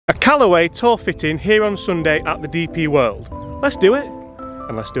Callaway tour fitting here on Sunday at the DP World. Let's do it,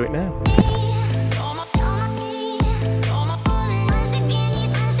 and let's do it now.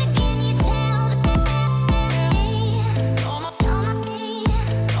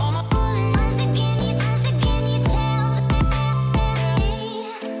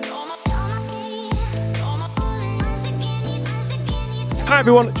 Hi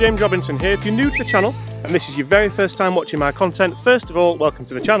everyone, James Robinson here. If you're new to the channel and this is your very first time watching my content, first of all, welcome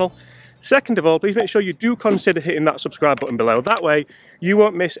to the channel. Second of all, please make sure you do consider hitting that subscribe button below. That way you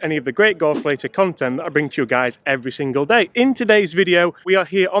won't miss any of the great golf related content that I bring to you guys every single day. In today's video, we are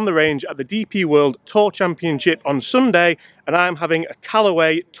here on the range at the DP World Tour Championship on Sunday, and I'm having a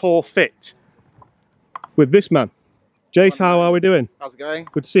Callaway Tour Fit with this man. Jace, how are we doing? How's it going?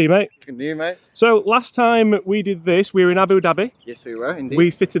 Good to see you, mate. Good to you, mate. So, last time we did this, we were in Abu Dhabi. Yes, we were, indeed. We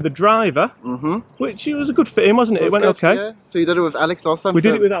fitted the driver, which it was a good fitting, wasn't it? It went okay. Yeah. So you did it with Alex last time? We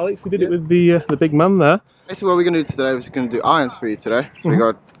did it with Alex, we did it with the big man there. Basically what we're going to do today is we're going to do irons for you today. So we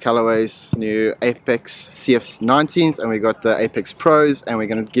got Callaway's new Apex CF19s and we got the Apex Pros, and we're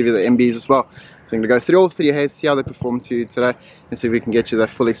going to give you the MBs as well. So I'm going to go through all three heads, see how they perform to you today, and see if we can get you that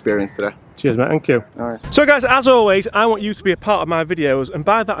full experience today. Cheers, mate. Thank you. All right. So guys, as always, I want you to be a part of my videos, and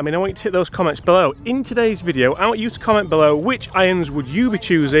by that I mean I want you to hit those comments below. In today's video, I want you to comment below which irons would you be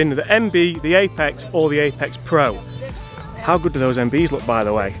choosing, the MB, the Apex, or the Apex Pro. How good do those MBs look, by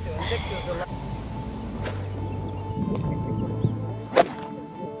the way?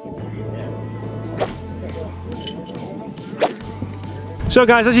 So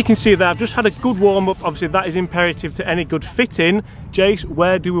guys, as you can see there, I've just had a good warm-up. Obviously that is imperative to any good fitting. Jace,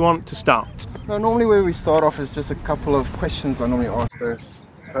 where do we want to start? Now, normally where we start off is just a couple of questions I normally ask the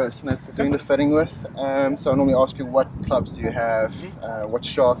person that's doing the fitting with. So I normally ask you, what clubs do you have, what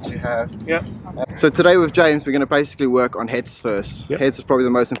shafts do you have. Yeah. So today with James, we're going to basically work on heads first. Yep. Heads is probably the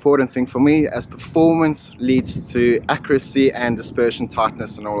most important thing for me, as performance leads to accuracy and dispersion,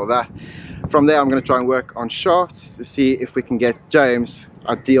 tightness and all of that. From there I'm going to try and work on shafts to see if we can get James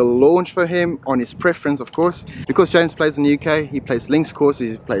ideal launch for him on his preference, of course. Because James plays in the UK, he plays links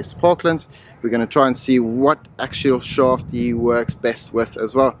courses, he plays Parklands. We're going to try and see what actual shaft he works best with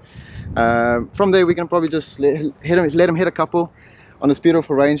as well. From there we can probably just let him hit a couple on this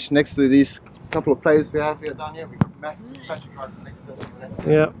beautiful range next to these couple of players we have here down here. We've got Matt right next to us.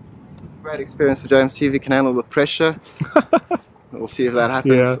 Yeah. It's a great experience for James, see if he can handle the pressure. We'll see if that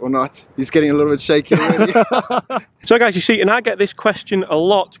happens or not. He's getting a little bit shaky already. So guys, you see, and I get this question a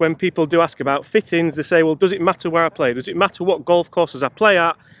lot when people do ask about fittings. They say, well, does it matter where I play? Does it matter what golf courses I play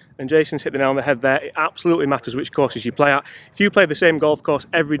at? And Jason's hit the nail on the head there. It absolutely matters which courses you play at. If you play the same golf course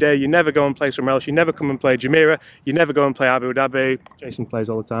every day, you never go and play somewhere else, you never come and play Jumeirah, you never go and play Abu Dhabi. Jason plays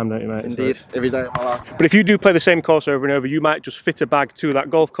all the time, don't you, mate? Indeed, so every day of my life. But if you do play the same course over and over, you might just fit a bag to that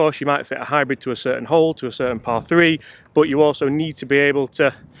golf course, you might fit a hybrid to a certain hole, to a certain par 3, but you also need to be able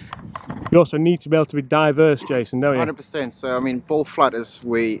to be diverse, Jason, don't you? 100%. So I mean, ball flight is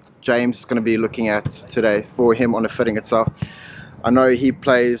where James is going to be looking at today for him on the fitting itself. I know he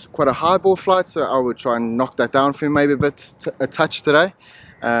plays quite a high ball flight, so I would try and knock that down for him maybe a touch today.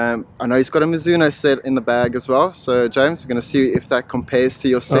 I know he's got a Mizuno set in the bag as well, so James, we're going to see if that compares to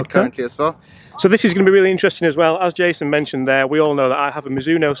your set currently as well. So this is going to be really interesting as well. As Jason mentioned there, we all know that I have a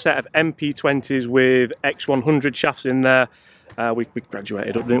Mizuno set of MP20s with X100 shafts in there. We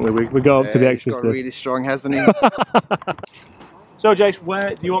graduated up, didn't we? We go up to the extras. He's got really strong, hasn't he? So Jace,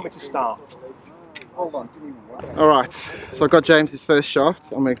 where do you want me to start? Hold on, give me one. Alright, so I've got James' his first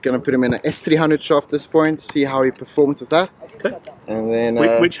shaft. I'm going to put him in an S300 shaft at this point, see how he performs with that. Okay. And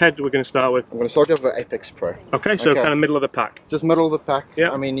then which head are we going to start with? I'm going to start off with Apex Pro. Okay, so kind of middle of the pack. Just middle of the pack.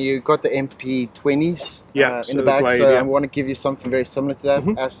 Yeah. I mean, you got the MP20s in the bag, blade, so I want to give you something very similar to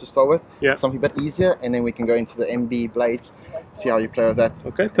that as to start with. Yeah. Something a bit easier, and then we can go into the MB blades, see how you play with that.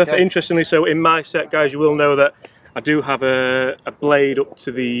 Okay, perfect. Okay. Interestingly, so in my set, guys, you will know that I do have a blade up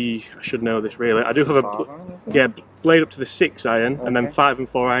to the, I should know this really, I do have a blade up to the 6 iron, and then 5 and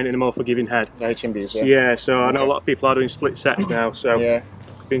 4 iron in a more forgiving head. The HMBs, yeah. Yeah, so I know a lot of people are doing split sets now, so it'll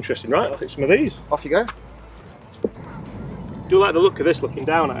be interesting. Right, I'll hit some of these. Off you go. I do like the look of this looking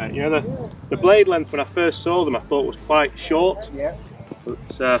down at it, you know, the blade length when I first saw them I thought was quite short. Yeah.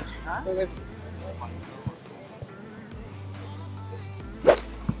 But,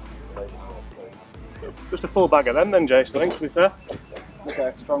 just a full bag of them then, Jason, I think, to be fair.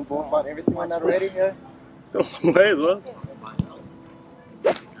 Okay, strong ball, but everything on that already, yeah? It's got a long way as well.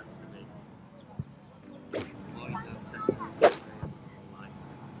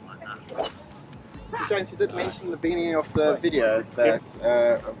 James, you did mention in the beginning of the video that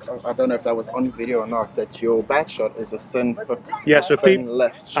I don't know if that was on video or not, that your bad shot is a thin hook. Yeah, so thin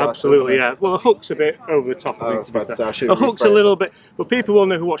left shot. Absolutely, yeah. Well, the hook's a bit over the top. I think, the hook's a little bit, but people will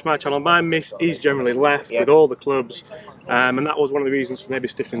know who watch my channel. My miss is generally left with all the clubs, and that was one of the reasons for maybe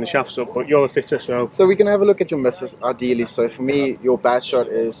stiffening the shafts up. But you're the fitter, so we can have a look at your misses ideally. So for me, your bad shot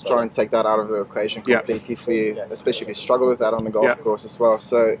is try and take that out of the equation completely for you, especially if you struggle with that on the golf course as well.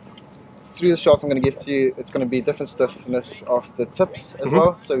 So through the shots I'm going to give to you, it's going to be different stiffness of the tips as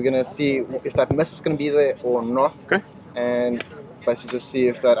well. So we're going to see if that miss is going to be there or not, and basically just see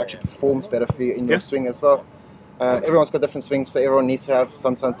if that actually performs better for you in your swing as well. Everyone's got different swings, so everyone needs to have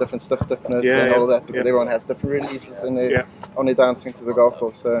sometimes different stiffness and all of that, because everyone has different releases in their, on their downswing to the golf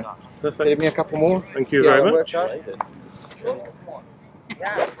course. So give me a couple more. Thank you very much.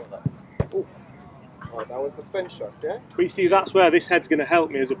 Oh, that was the fin shot, yeah? But you see, that's where this head's going to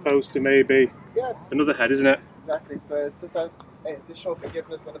help me as opposed to maybe another head, isn't it? Exactly, so it's just that additional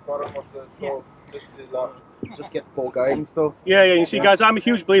forgiveness on the bottom of the soles, just to just get the ball going still. Yeah, you see guys, I'm a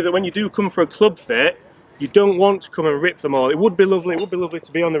huge believer that when you do come for a club fit, you don't want to come and rip them all. It would be lovely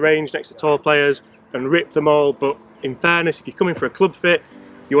to be on the range next to tall players and rip them all, but in fairness, if you're coming for a club fit,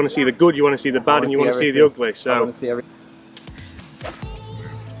 you want to see the good, you want to see the bad, and you want to see the ugly. So I want to see everything.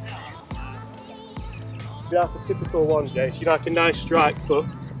 That's the typical one, Jace. You know, like a nice strike, but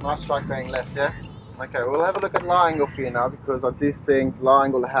nice strike going left, yeah? Okay, we'll have a look at lie angle for you now, because I do think lie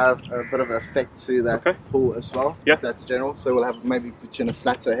angle will have a bit of an effect to that pull as well. Yeah. That's general. So we'll have maybe put you in a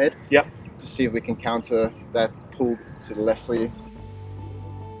flatter head. Yeah. To see if we can counter that pull to the left for you.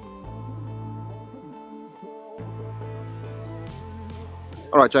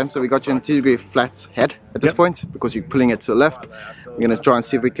 Alright James, so we got you in a 2-degree flat head at this point, because you're pulling it to the left. We're going to try and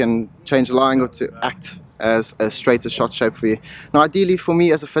see if we can change the lie angle to act as a straighter shot shape for you. Now ideally for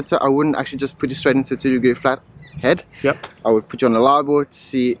me as a fitter, I wouldn't actually just put you straight into a 2-degree flat head. I would put you on the lie board to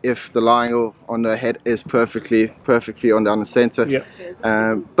see if the lie angle on the head is perfectly on down the center.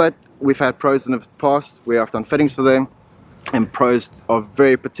 But we've had pros in the past where I've done fittings for them, and pros are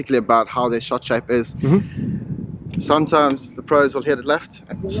very particular about how their shot shape is. Sometimes the pros will hit it left,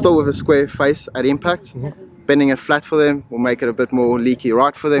 still with a square face at impact. Bending it flat for them will make it a bit more leaky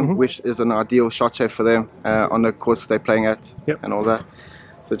right for them, which is an ideal shot shape for them on the course they're playing at and all that.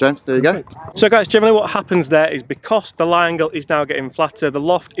 So James, there you go. So guys, generally what happens there is, because the lie angle is now getting flatter, the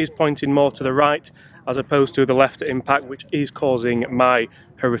loft is pointing more to the right as opposed to the left at impact, which is causing my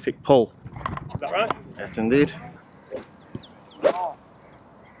horrific pull. Is that right? Yes indeed.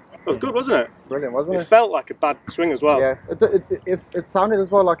 It was good, wasn't it? Brilliant, wasn't it? It felt like a bad swing as well. Yeah, it sounded as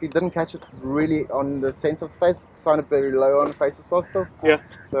well like he didn't catch it really on the centre of the face. It sounded very low on the face as well still. Yeah.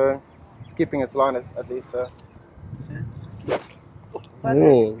 So it's keeping its line at least. Oh,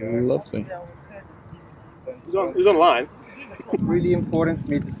 lovely. It was on line. Really important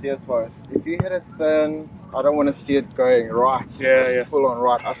for me to see as well. If you hit it thin, I don't want to see it going right. Full on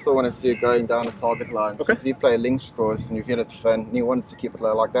right. I still want to see it going down the target line. So if you play a links course and you hit it thin and you want to keep it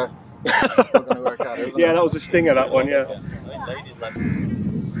low like that, it's not going to work out, isn't it? That was a stinger, that one,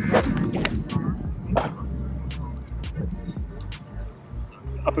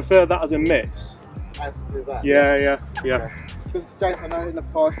 I prefer that as a miss. As to that? Yeah. Because James, I know in the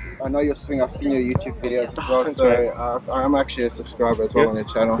past, I know your swing, I've seen your YouTube videos as well, so I'm actually a subscriber as well on your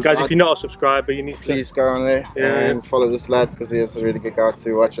channel. Guys, if you're not a subscriber, you need to... Please go on there and follow this lad, because he is a really good guy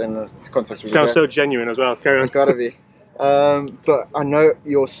to watch, and his contact's really Sounds so genuine as well, carry on. It's gotta be. But I know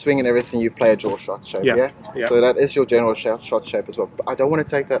your swing and everything, you play a draw shot shape, so that is your general shot shape as well. But I don't want to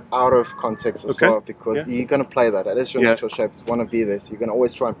take that out of context as well, because you're going to play that. That is your natural shape. It's want to be there, so you're going to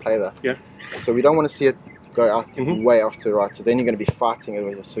always try and play that. So we don't want to see it go out way off to the right, so then you're going to be fighting it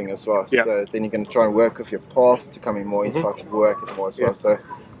with your swing as well. So then you're going to try and work with your path to come in more inside to work it more as well. So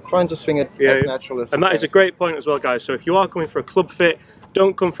try and just swing it as natural as And that is a great point as well, guys. So if you are coming for a club fit,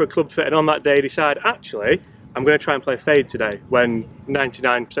 don't come for a club fit and on that day decide, actually, I'm going to try and play a fade today, when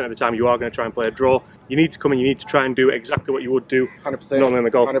 99% of the time you are going to try and play a draw. You need to come and you need to try and do exactly what you would do 100%, normally in the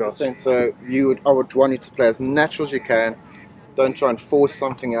golf course. 100%. So I would want you to play as natural as you can. Don't try and force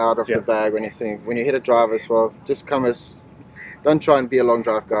something out of the bag or anything. When you hit a drive as well, just come as... Don't try and be a long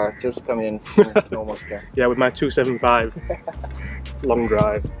drive guy. Just come in as normal as you can. Yeah, with my 275 long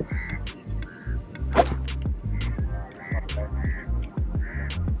drive.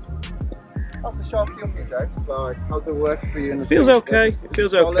 How's the shot feel for you, James? Like, how's it work for you in the Feels swing? okay. It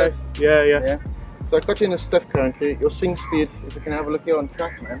feels okay. Yeah. So I've got you in a stiff currently. Your swing speed, if you can have a look here on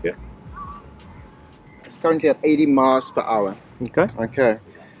track, man. It's currently at 80 miles per hour. Okay.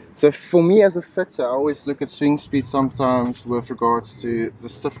 So for me as a fitter, I always look at swing speed sometimes with regards to the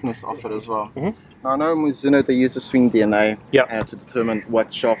stiffness of it as well. Now, I know Mizuno, they use a swing DNA Yeah. to determine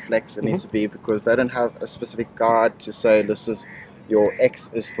what shaft flex it needs to be, because they don't have a specific guide to say this is your X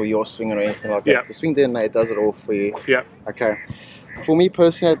is for your swing or anything like that. Yeah. The swing DNA does it all for you. Yeah. Okay. For me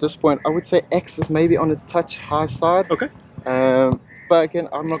personally, at this point, I would say X is maybe on a touch high side. Okay. But again,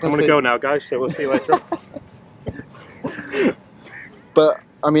 I'm not going to say... I'm going to go now, guys, so we'll see you later. But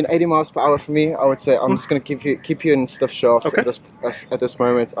I mean, 80 miles per hour for me, I would say I'm just going to keep you in stiff shafts at this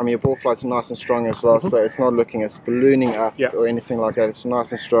moment. I mean, your ball flights are nice and strong as well, so it's not looking as ballooning up or anything like that. It's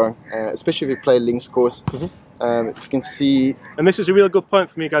nice and strong, especially if you play links course. If you can see, and this is a really good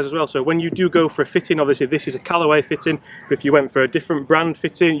point for me, guys, as well. So when you do go for a fitting, obviously this is a Callaway fitting, but if you went for a different brand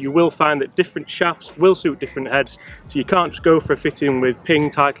fitting, you will find that different shafts will suit different heads. So you can't just go for a fitting with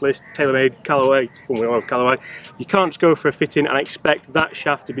Ping, Titleist, TaylorMade, Callaway, Callaway. You can't just go for a fitting and expect that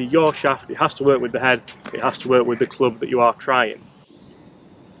shaft to be your shaft. It has to work with the head, it has to work with the club that you are trying.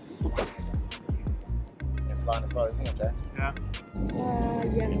 It's fine as well, isn't it, James? Yeah.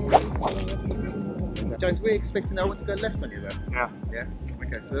 James, we're expecting that one to go left on you there. Yeah. Yeah?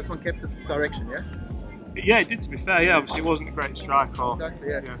 Okay, so this one kept its direction, yeah? Yeah, it did, to be fair, yeah. Obviously it wasn't a great strike or... Exactly,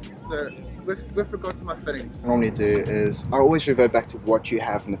 yeah. So, with regards to my fittings, what I normally do is, I always revert back to what you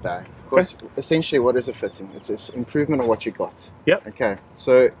have in the bag. Because essentially, what is a fitting? It's an improvement of what you got. Yep. Okay,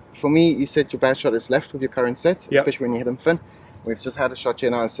 so for me, you said your bad shot is left with your current set, especially when you hit them thin. We've just had a shot here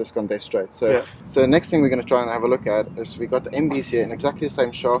now, it's just gone dead straight. So, so the next thing we're going to try and have a look at is we got the MBs here in exactly the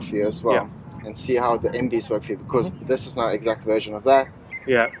same shaft here as well. And see how the MBs work for you, because this is not an exact version of that.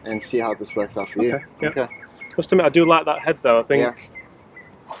 Yeah. And see how this works out for you. Okay. Must admit, I do like that head though. I think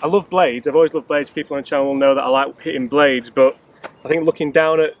I love blades. I've always loved blades. People on the channel will know that I like hitting blades, but I think looking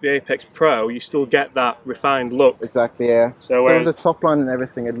down at the Apex Pro, you still get that refined look. Exactly, yeah. So with the top line and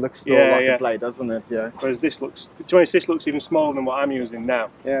everything, it looks still like a blade, doesn't it? Yeah. Whereas this looks, to be honest, this looks even smaller than what I'm using now.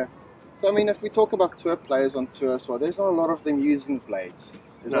 Yeah. So I mean, if we talk about tour players on tour as well, there's not a lot of them using blades.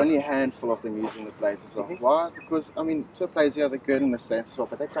 There's only a handful of them using the blades as well. Why? Because, I mean, tour players, they're good in the sense as well,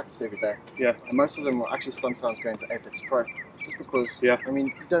 but they practice every day. Yeah. And most of them will actually sometimes go into Apex Pro, just because, I mean,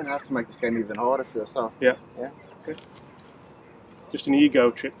 you don't have to make this game even harder for yourself. Yeah. Yeah. Okay. Just an ego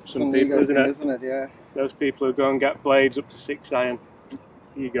trip for some people, isn't it? Isn't it? Yeah. Those people who go and get blades up to 6 iron.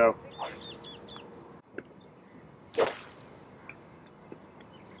 Ego.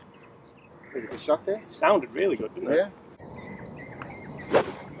 Pretty good shot there. Sounded really good, didn't it? Yeah.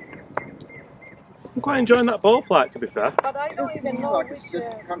 I'm quite enjoying that ball flight, to be fair. But I don't even know like it's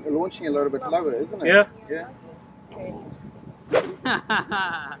just launching a little bit lower, isn't it? Yeah. Yeah. Okay.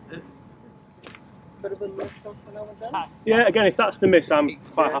 Bit of a low shot on that one, James? Yeah, again, if that's the miss, I'm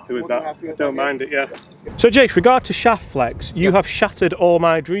quite happy with that. I don't mind it, yeah. So, Jake, regard to shaft flex, you have shattered all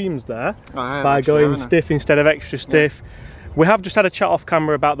my dreams there by going stiff instead of extra stiff. We have just had a chat off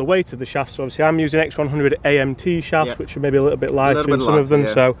camera about the weight of the shafts. So obviously, I'm using X100 AMT shafts, which are maybe a little bit lighter in some of them.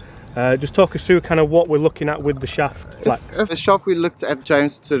 So, just talk us through kind of what we're looking at with the shaft flex. The shaft we looked at,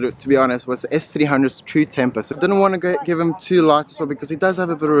 James, to be honest, was the S300's True Temper. So I didn't want to give him too light as well, because he does have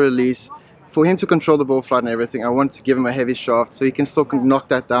a bit of release. For him to control the ball flight and everything, I wanted to give him a heavy shaft so he can still knock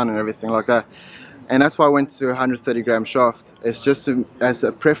that down and everything like that. And that's why I went to a 130 gram shaft. It's just as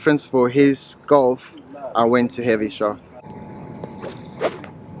a preference for his golf, I went to heavy shaft.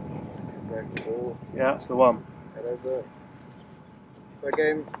 Yeah, that's the one. That is it. So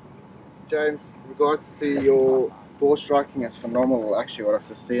again, James, in regards to your ball striking, is phenomenal actually, what I've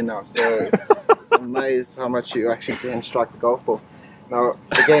just seen now. So it's amazing how much you actually can strike the golf ball. Now,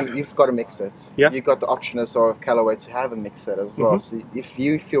 again, you've got a mix set. Yeah. You've got the option as well of Callaway to have a mix set as well. So if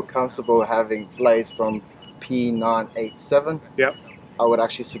you feel comfortable having blades from P987, I would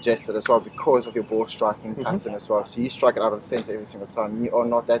actually suggest it as well, because of your ball striking pattern as well. So you strike it out of the center every single time. You are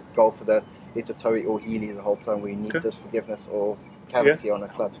not that golfer that it's a Toei or Healy the whole time where you need this forgiveness or cavity on a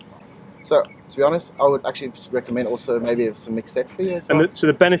club. So, to be honest, I would actually recommend also maybe some mixed set for you as well. And so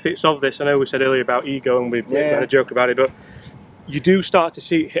the benefits of this, I know we said earlier about ego and we had a joke about it, but you do start to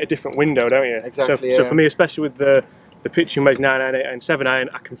see it hit a different window, don't you? Exactly. So for me, especially with the pitching waves 9 iron, 8 iron, 7 iron,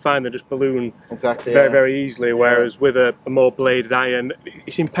 I can find them just balloon very, very easily. Whereas with a more bladed iron,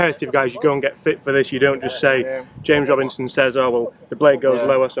 it's imperative, guys, you go and get fit for this. You don't just say, James Robinson says, oh, well, the blade goes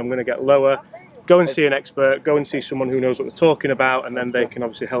lower, so I'm going to get lower. Go and see an expert, go and see someone who knows what they're talking about, and then they can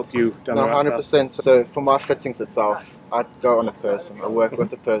obviously help you down the right path. 100%. So for my fittings itself, I go on a person. I work with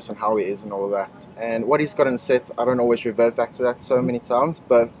the person, how he is and all that. And what he's got in the set, I don't always revert back to that so many times,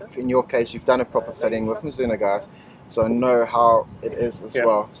 but in your case, you've done a proper fitting with Mizuno guys, so I know how it is as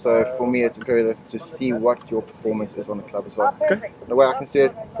well. So for me, it's imperative to see what your performance is on the club as well. The way I can see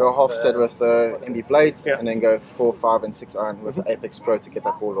it, go half set with the MB blades, Yeah. and then go 4, 5 and 6 iron with the Apex Pro to get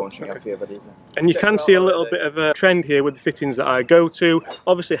that ball launching up here a bit easier. And you can see a little bit of a trend here with the fittings that I go to.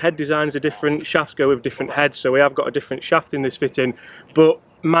 Obviously head designs are different, shafts go with different heads, so we have got a different shaft in this fitting, but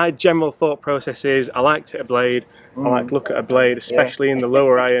my general thought process is I like to hit a blade, I like to look at a blade, especially in the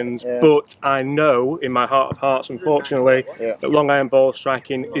lower irons, but I know in my heart of hearts, unfortunately, that long iron ball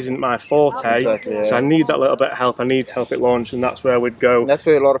striking isn't my forte, so I need that little bit of help, I need to help it launch, and that's where we'd go. And that's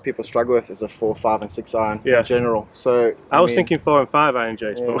where a lot of people struggle with, is a 4, 5 and 6 iron in general. So I was thinking 4 and 5 iron,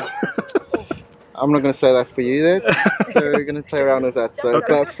 Jace, but I'm not going to say that for you there, so we're going to play around with that. So,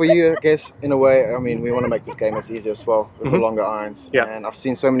 but for you, I guess, in a way, I mean, we want to make this game as easy as well with the longer irons. And I've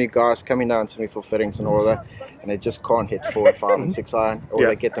seen so many guys coming down to me for fittings and all of that, and they just can't hit 4 and 5 and 6 iron, or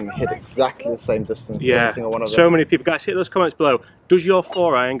they get them hit exactly the same distance. Every single one of them. So many people. Guys, hit those comments below. Does your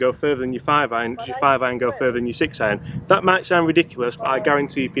 4 iron go further than your 5 iron? Does your 5 iron go further than your 6 iron? That might sound ridiculous, but I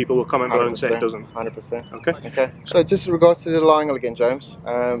guarantee people will comment below and say it doesn't. 100%. Okay. So just in regards to the lie angle again, James,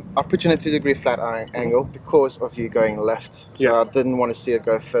 I put you in a 2-degree flat iron angle because of you going left. So I didn't want to see it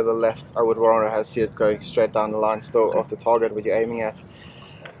go further left. I would rather see it go straight down the line still off the target where you're aiming at.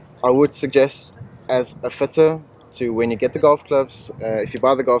 I would suggest as a fitter to, when you get the golf clubs, if you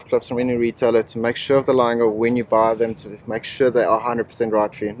buy the golf clubs from any retailer, to make sure of the lie angle when you buy them, to make sure they are 100%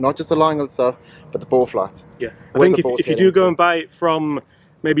 right for you. Not just the lie angle itself, but the ball flight. Yeah, I think if you do go and buy it from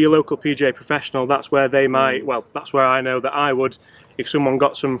maybe a local PGA professional, that's where they might, well, that's where I know that I would, if someone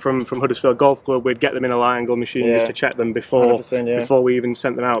got some from Huddersfield Golf Club, we'd get them in a lie angle machine just to check them before we even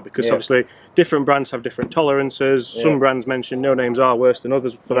sent them out, because obviously different brands have different tolerances. Some brands mention no names are worse than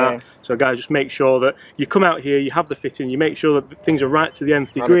others for that. So guys, just make sure that you come out here, you have the fitting, you make sure that things are right to the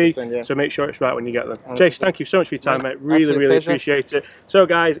nth degree, so make sure it's right when you get them. Jace, thank you so much for your time, mate. Really appreciate it. So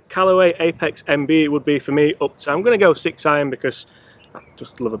guys, Callaway Apex MB would be for me up to, I'm going to go 6 iron because I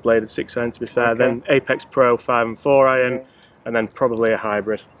just love a bladed 6 iron, to be fair. Then Apex Pro 5 and 4 iron. And then probably a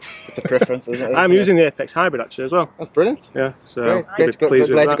hybrid. It's a preference, isn't it? I'm using the Apex Hybrid actually as well. That's brilliant. Yeah, so great.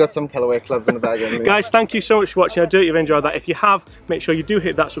 Glad you got some Callaway clubs in the bag. Guys, thank you so much for watching. I do hope you've enjoyed that. If you have, make sure you do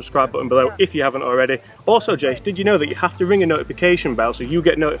hit that subscribe button below if you haven't already. Also, Jace, did you know that you have to ring a notification bell so you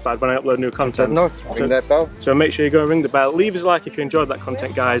get notified when I upload new content? Ring that bell. So make sure you go and ring the bell. Leave us a like if you enjoyed that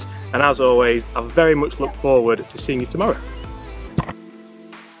content, guys. And as always, I very much look forward to seeing you tomorrow.